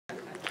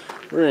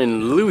We're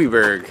in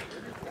Louisburg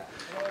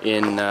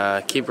in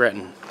Cape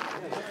Breton.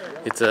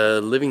 It's a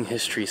living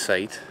history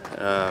site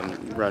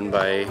run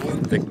by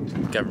the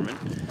government,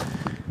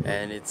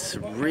 and it's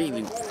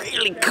really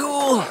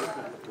cool.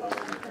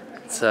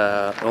 It's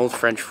an old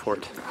French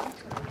fort,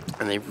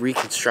 and they've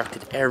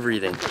reconstructed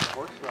everything.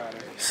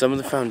 Some of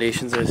the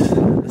foundations are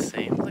the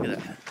same. Look at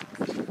that.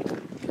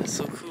 That's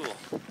so cool.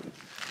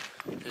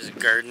 There's a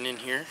garden in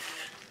here.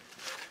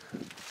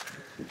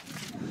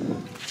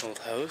 Old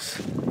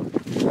house.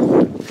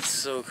 It's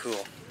so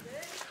cool.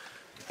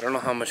 I don't know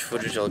how much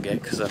footage I'll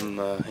get because I'm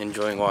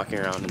enjoying walking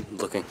around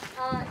and looking.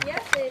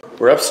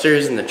 We're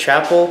upstairs in the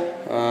chapel.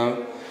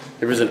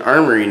 There was an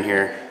armory in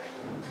here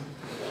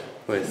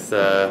with,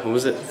 what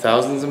was it,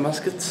 thousands of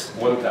muskets?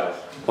 1,000.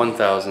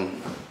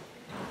 1,000.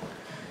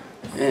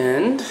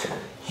 And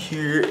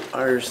here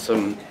are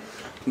some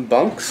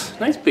bunks.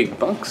 Nice big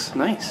bunks.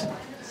 Nice.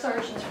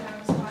 Sergeant's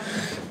room.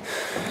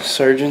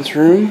 Sergeant's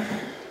room.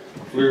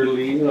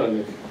 Clearly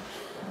on.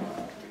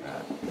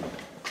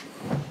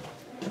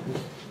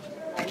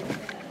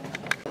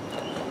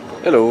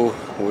 Hello,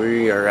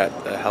 we are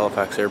at the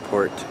Halifax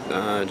airport,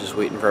 just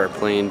waiting for our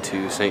plane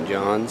to St.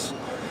 John's.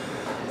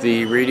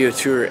 The radio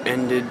tour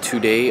ended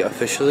today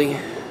officially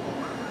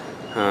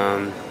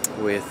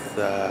with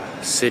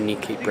Sydney,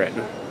 Cape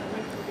Breton.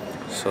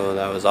 So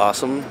that was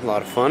awesome, a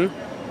lot of fun,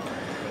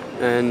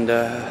 and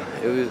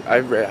I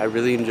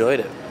really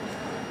enjoyed it.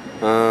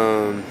 It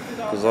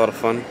was a lot of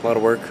fun, a lot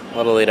of work, a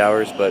lot of late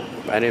hours, but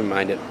I didn't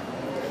mind it.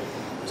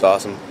 It's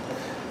awesome.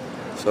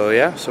 So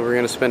yeah, so we're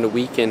gonna spend a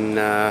week in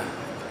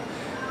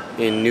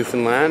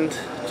Newfoundland,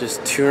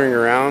 just touring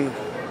around,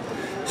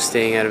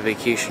 staying at a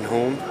vacation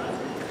home,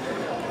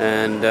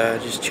 and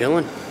just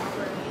chilling.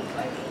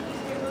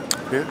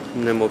 Yeah,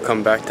 and then we'll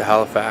come back to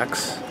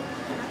Halifax,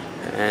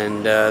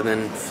 and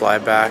then fly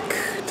back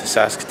to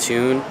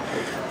Saskatoon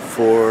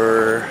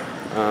for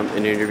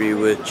an interview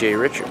with Jay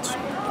Richards.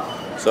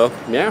 So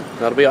yeah,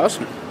 that'll be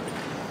awesome.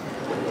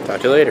 Talk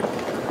to you later.